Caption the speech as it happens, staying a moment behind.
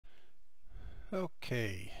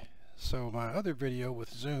Okay, so my other video with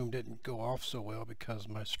Zoom didn't go off so well because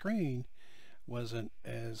my screen wasn't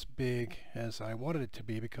as big as I wanted it to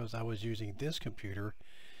be because I was using this computer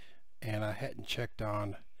and I hadn't checked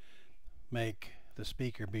on make the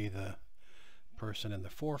speaker be the person in the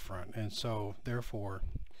forefront, and so therefore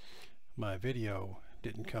my video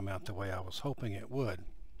didn't come out the way I was hoping it would.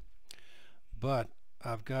 But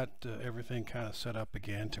I've got everything kind of set up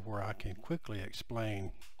again to where I can quickly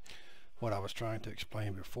explain what I was trying to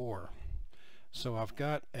explain before. So I've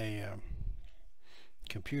got a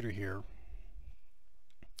computer here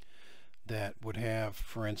that would have,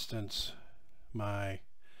 for instance, my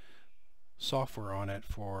software on it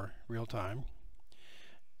for real time,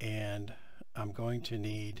 and I'm going to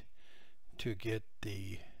need to get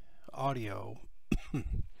the audio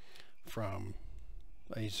from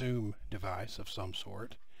a Zoom device of some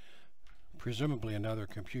sort, presumably another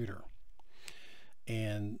computer.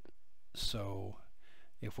 And so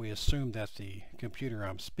if we assume that the computer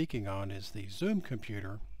I'm speaking on is the Zoom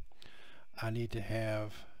computer, I need to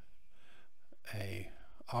have a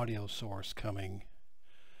audio source coming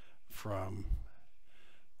from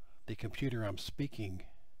the computer I'm speaking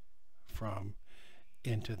from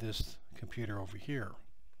into this computer over here.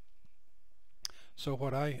 So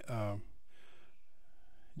what I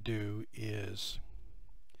do is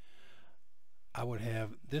I would have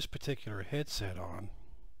this particular headset on,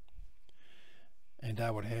 and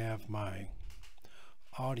I would have my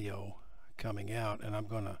audio coming out, and I'm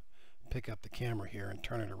going to pick up the camera here and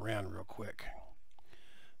turn it around real quick.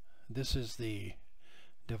 This is the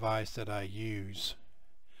device that I use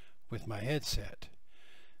with my headset,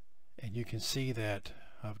 and you can see that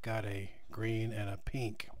I've got a green and a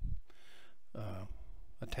pink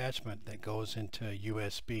attachment that goes into a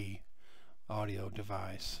USB audio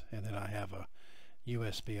device, and then I have a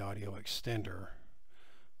USB audio extender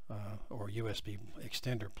or USB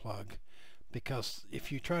extender plug, because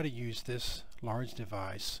if you try to use this large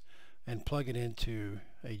device and plug it into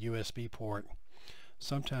a USB port,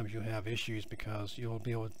 sometimes you have issues because you won't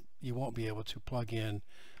be able to plug in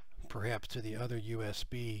perhaps to the other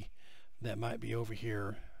USB that might be over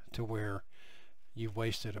here, to where you've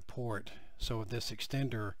wasted a port. So this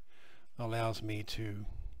extender allows me to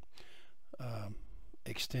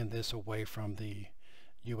extend this away from the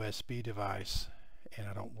USB device, and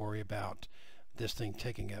I don't worry about this thing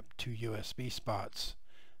taking up 2 USB spots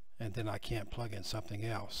and then I can't plug in something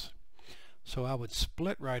else. So I would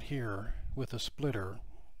split right here with a splitter,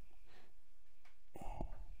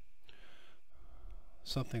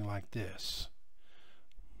 something like this.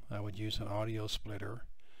 I would use an audio splitter,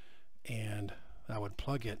 and I would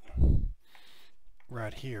plug it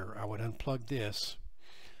right here. I would unplug this,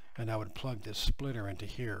 and I would plug this splitter into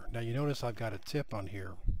here. Now you notice I've got a tip on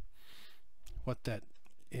here. What that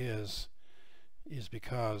is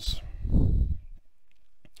because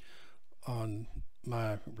on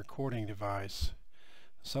my recording device,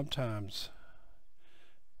 sometimes,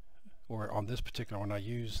 or on this particular one, I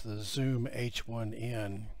use the Zoom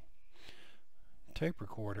H1N tape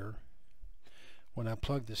recorder. When I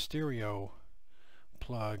plug the stereo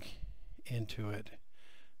plug into it,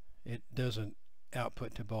 it doesn't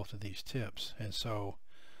output to both of these tips, and so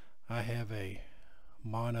I have a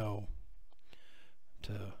mono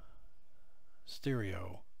to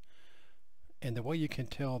stereo. And the way you can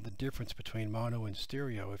tell the difference between mono and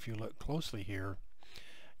stereo, if you look closely here,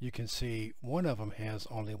 you can see one of them has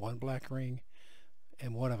only one black ring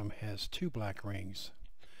and one of them has 2 black rings.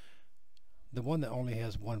 The one that only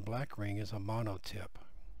has one black ring is a mono tip.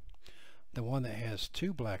 The one that has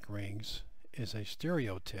 2 black rings is a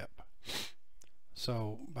stereo tip.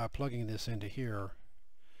 So by plugging this into here,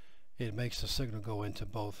 it makes the signal go into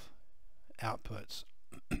both outputs.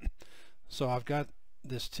 So I've got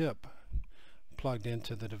this tip plugged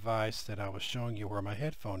into the device that I was showing you where my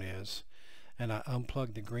headphone is, and I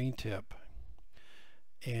unplug the green tip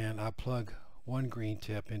and I plug one green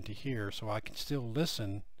tip into here, so I can still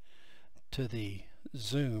listen to the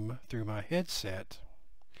Zoom through my headset.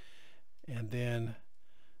 And then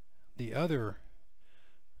the other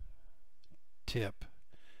tip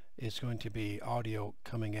is going to be audio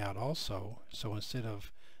coming out also. So instead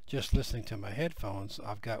of just listening to my headphones,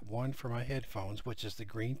 I've got one for my headphones, which is the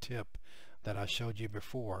green tip that I showed you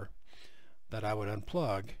before, that I would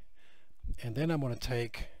unplug. And then I'm going to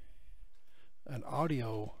take an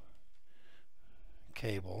audio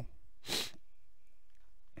cable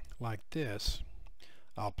like this.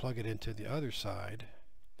 I'll plug it into the other side.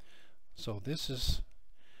 So this is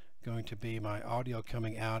going to be my audio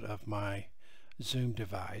coming out of my Zoom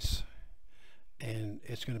device, and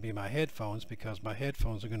it's going to be my headphones because my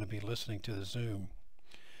headphones are going to be listening to the Zoom.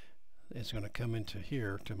 is going to come into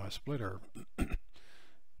here to my splitter.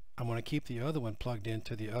 I'm going to keep the other one plugged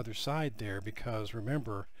into the other side there, because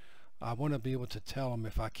remember, I want to be able to tell them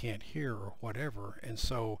if I can't hear or whatever. And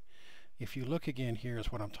so if you look again, here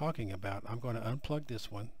is what I'm talking about. I'm going to unplug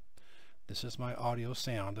this one. This is my audio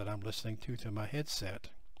sound that I'm listening to my headset.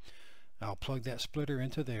 I'll plug that splitter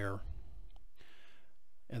into there,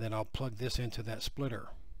 and then I'll plug this into that splitter,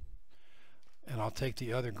 and I'll take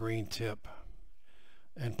the other green tip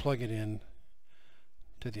and plug it in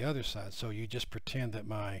to the other side. So you just pretend that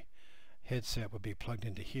my headset would be plugged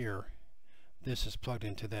into here. This is plugged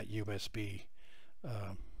into that USB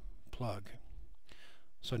plug.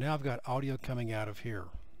 So now I've got audio coming out of here.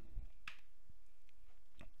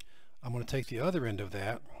 I'm going to take the other end of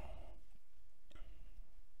that,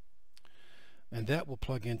 and that will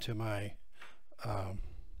plug into my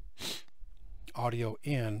audio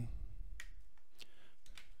in,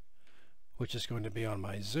 which is going to be on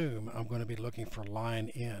my Zoom. I'm going to be looking for line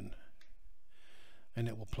in, and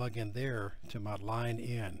it will plug in there to my line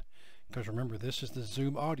in, because remember, this is the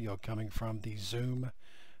Zoom audio coming from the Zoom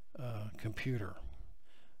computer.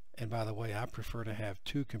 And by the way, I prefer to have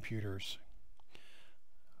 2 computers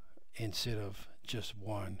instead of just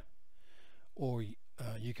one. Or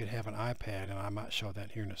you could have an iPad, and I might show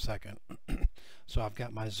that here in a second. So I've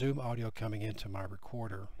got my Zoom audio coming into my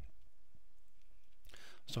recorder.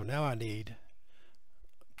 So now I need,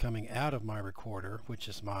 coming out of my recorder, which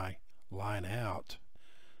is my line out,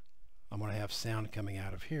 I'm going to have sound coming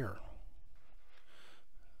out of here.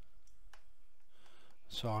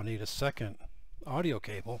 So I'll need a second audio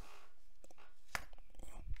cable,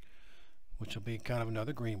 which will be kind of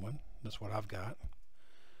another green one. That's what I've got.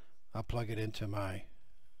 I'll plug it into my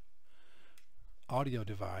audio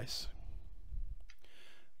device.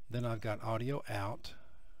 Then I've got audio out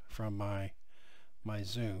from my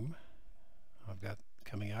Zoom. I've got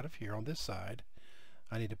coming out of here on this side.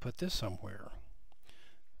 I need to put this somewhere.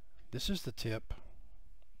 This is the tip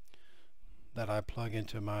that I plug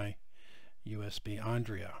into my USB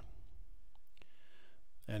Andrea.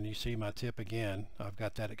 And you see my tip again, I've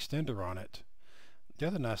got that extender on it. The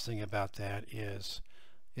other nice thing about that is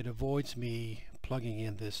it avoids me plugging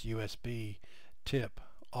in this USB tip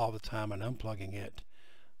all the time and unplugging it.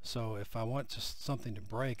 So if I want something to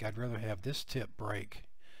break, I'd rather have this tip break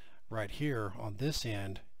right here on this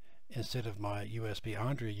end instead of my USB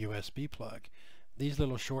Andrea USB plug. These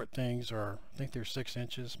little short things are, I think they're 6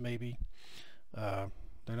 inches maybe.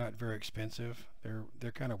 They're not very expensive.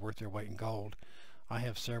 They're kind of worth their weight in gold. I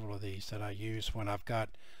have several of these that I use when I've got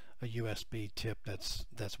a USB tip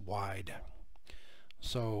that's wide.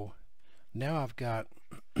 So now I've got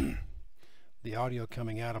the audio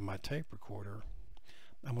coming out of my tape recorder.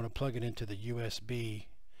 I'm going to plug it into the USB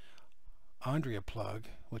Andrea plug,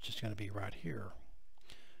 which is going to be right here,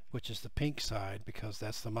 which is the pink side because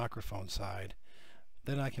that's the microphone side.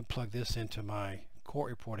 Then I can plug this into my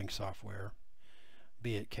court reporting software,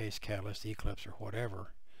 be it Case Catalyst, Eclipse, or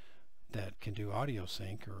whatever that can do audio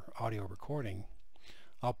sync or audio recording.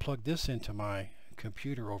 I'll plug this into my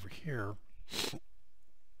computer over here.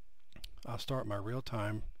 I'll start my real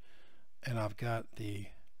time, and I've got the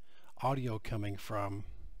audio coming from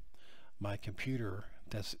my computer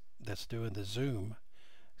that's doing the Zoom,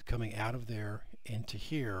 coming out of there into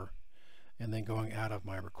here, and then going out of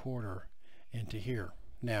my recorder into here.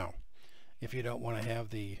 Now, if you don't want to have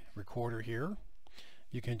the recorder here,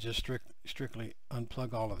 you can just strictly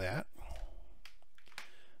unplug all of that,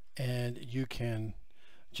 and you can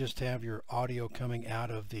just have your audio coming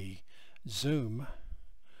out of the Zoom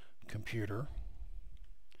computer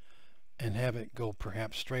and have it go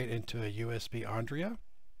perhaps straight into a USB Andrea.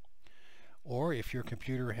 Or if your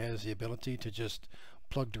computer has the ability to just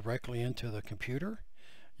plug directly into the computer,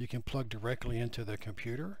 you can plug directly into the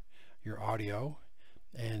computer your audio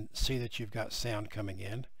and see that you've got sound coming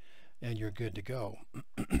in and you're good to go.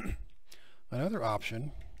 Another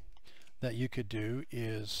option that you could do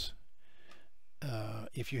is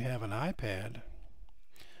if you have an iPad,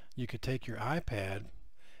 you could take your iPad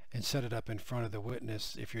and set it up in front of the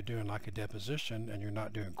witness. If you're doing like a deposition and you're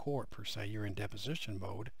not doing court per se, you're in deposition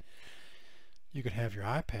mode, you could have your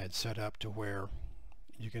iPad set up to where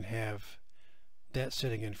you can have that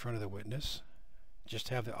sitting in front of the witness, just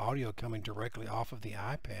have the audio coming directly off of the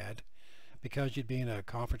iPad, because you'd be in a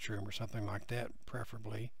conference room or something like that,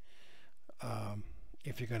 preferably,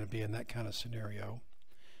 if you're going to be in that kind of scenario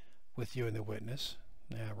with you and the witness.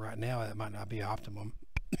 Now, right now that might not be optimum,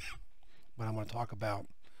 but I'm going to talk about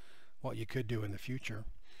what you could do in the future.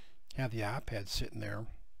 Have the iPad sitting there.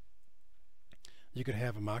 You could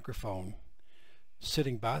have a microphone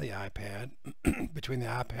sitting by the iPad, between the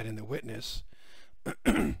iPad and the witness,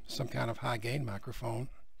 some kind of high gain microphone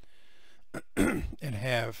and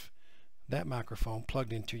have that microphone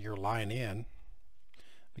plugged into your line in,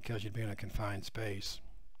 because you'd be in a confined space,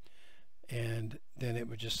 and then it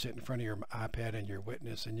would just sit in front of your iPad and your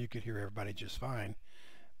witness and you could hear everybody just fine.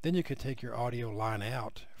 Then you could take your audio line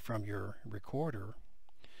out from your recorder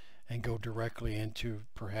and go directly into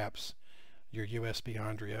perhaps your USB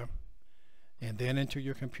Andrea and then into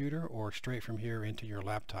your computer, or straight from here into your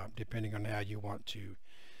laptop, depending on how you want to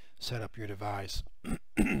set up your device.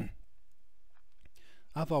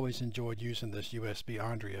 I've always enjoyed using this USB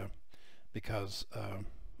Andrea because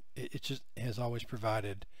it just has always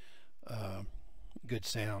provided good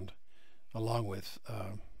sound, along with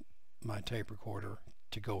my tape recorder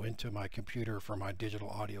to go into my computer for my digital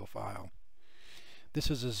audio file.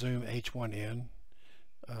 This is a Zoom H1N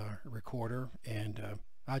recorder, and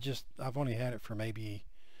I've only had it for maybe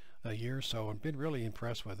a year or so and been really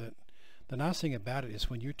impressed with it. The nice thing about it is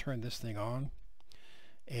when you turn this thing on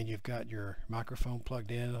and you've got your microphone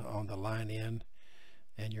plugged in on the line in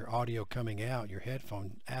and your audio coming out, your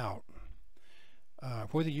headphone out,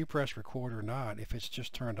 whether you press record or not, if it's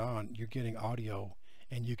just turned on, you're getting audio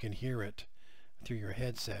and you can hear it through your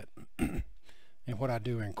headset. And what I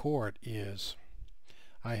do in court is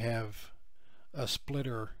I have a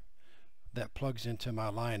splitter that plugs into my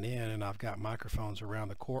line in, and I've got microphones around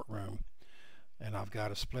the courtroom, and I've got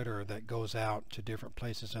a splitter that goes out to different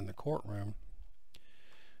places in the courtroom,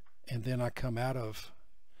 and then I come out of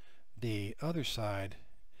the other side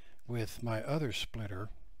with my other splitter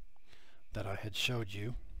that I had showed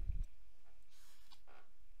you,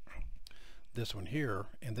 this one here,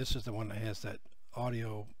 and this is the one that has that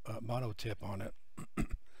audio mono tip on it.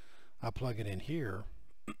 I plug it in here.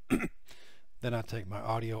 Then I take my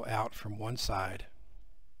audio out from one side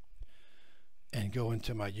and go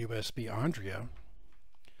into my USB Andrea,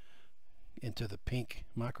 into the pink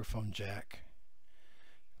microphone jack,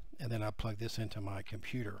 and then I plug this into my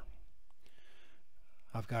computer.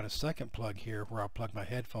 I've got a second plug here where I'll plug my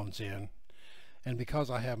headphones in, and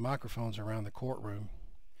because I have microphones around the courtroom,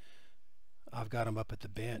 I've got them up at the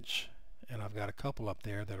bench, and I've got a couple up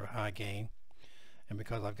there that are high gain, and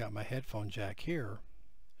because I've got my headphone jack here,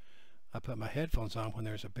 I put my headphones on when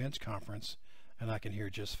there's a bench conference and I can hear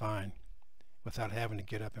just fine without having to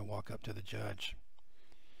get up and walk up to the judge.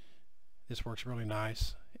 This works really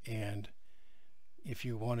nice, and if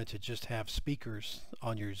you wanted to just have speakers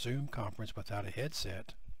on your Zoom conference without a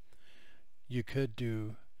headset, you could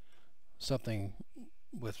do something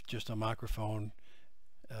with just a microphone,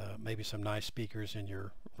 maybe some nice speakers in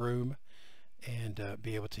your room, and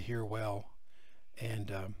be able to hear well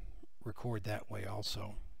and record that way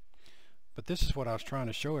also. But this is what I was trying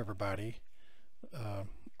to show everybody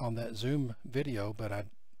on that Zoom video, but I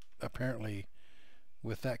apparently,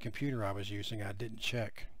 with that computer I was using, I didn't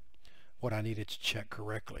check what I needed to check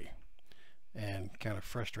correctly, and kind of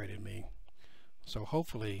frustrated me. So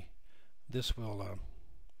hopefully this will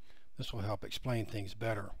help explain things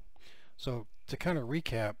better. So to kind of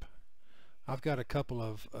recap, I've got a couple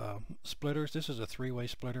of splitters. This is a three-way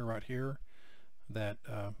splitter right here that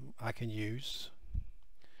I can use.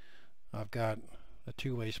 I've got a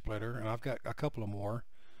two-way splitter, and I've got a couple of more.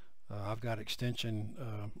 I've got extension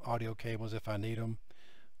audio cables if I need them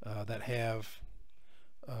that have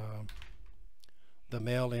the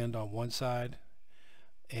male end on one side,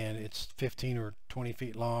 and it's 15 or 20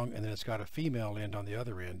 feet long, and then it's got a female end on the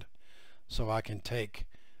other end, so I can take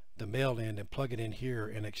the male end and plug it in here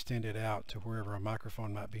and extend it out to wherever a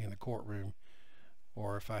microphone might be in the courtroom,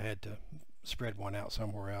 or if I had to spread one out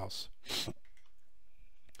somewhere else.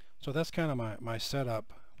 So that's kind of my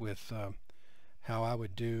setup with how I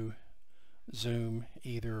would do Zoom,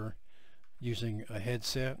 either using a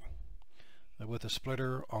headset with a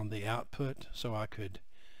splitter on the output, so I could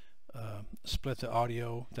split the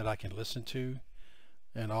audio that I can listen to,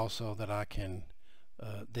 and also that I can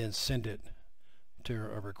then send it to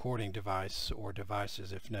a recording device or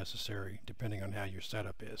devices if necessary, depending on how your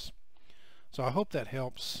setup is. So I hope that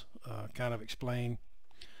helps kind of explain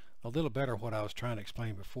a little better what I was trying to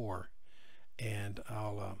explain before, and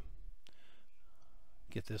I'll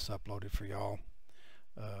get this uploaded for y'all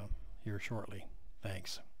here shortly.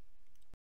 Thanks.